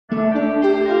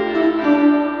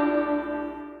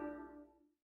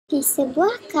Di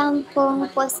sebuah kampung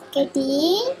pos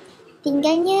keding,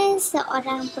 tinggalnya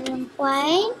seorang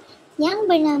perempuan yang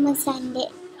bernama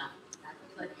Sandek.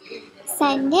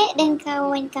 Sandek dan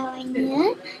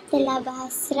kawan-kawannya telah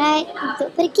berhasrat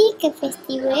untuk pergi ke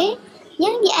festival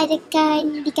yang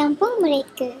diadakan di kampung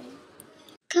mereka.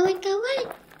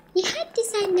 Kawan-kawan, lihat di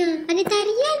sana, ada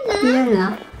tarian lah.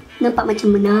 Iyalah, nampak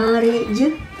macam menarik je.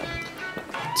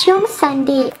 Jom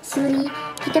Sandek, Suri,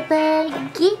 kita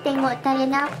pergi tengok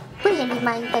tarian apa yang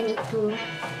dimainkan itu.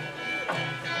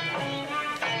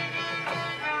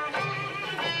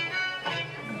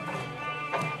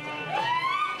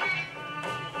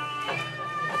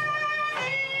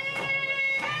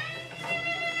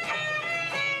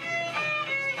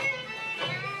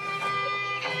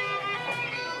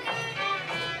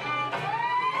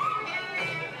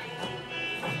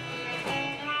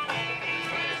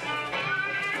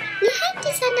 Lihat di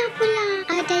sana pula,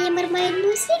 ada yang bermain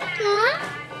musik lah.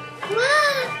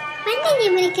 Wah, pandainya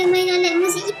mereka main alat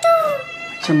musik itu.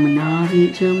 Macam menarik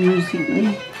je muzik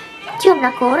ni.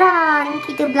 Jomlah korang,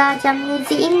 kita belajar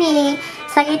muzik ini.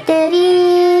 Saya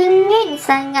teringin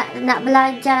sangat nak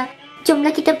belajar.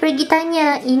 Jomlah kita pergi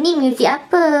tanya, ini muzik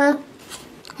apa?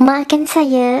 Maafkan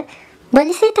saya,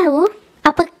 boleh saya tahu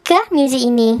apakah muzik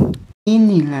ini?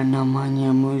 Inilah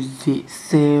namanya muzik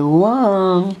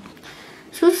sewang.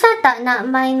 Susah tak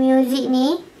nak main muzik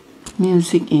ni?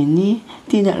 Muzik ini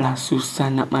tidaklah susah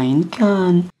nak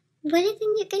mainkan. Boleh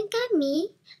tunjukkan kami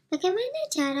bagaimana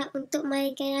cara untuk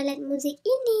mainkan alat muzik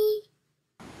ini?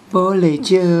 Boleh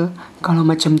je. Kalau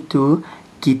macam tu,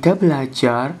 kita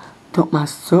belajar untuk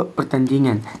masuk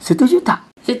pertandingan. Setuju tak?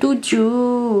 Setuju.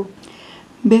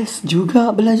 Best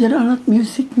juga belajar alat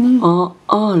muzik ni.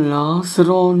 Alah,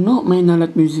 seronok main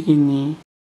alat muzik ini.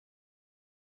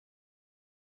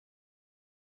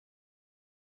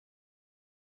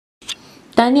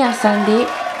 Tahniah Sandek,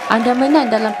 anda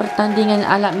menang dalam pertandingan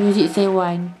alat muzik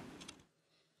sewang.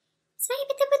 Saya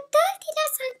betul-betul tidak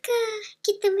sangka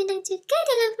kita menang juga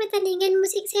dalam pertandingan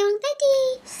musik sewang tadi.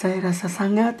 Saya rasa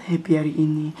sangat happy hari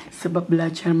ini sebab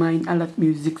belajar main alat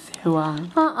muzik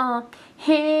sewang.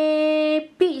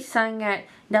 Happy sangat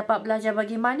dapat belajar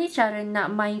bagaimana cara nak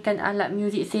mainkan alat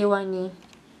muzik sewang ni.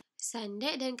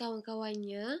 Sandek dan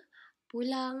kawan-kawannya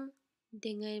pulang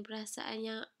dengan perasaan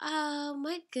yang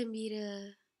amat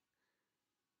gembira.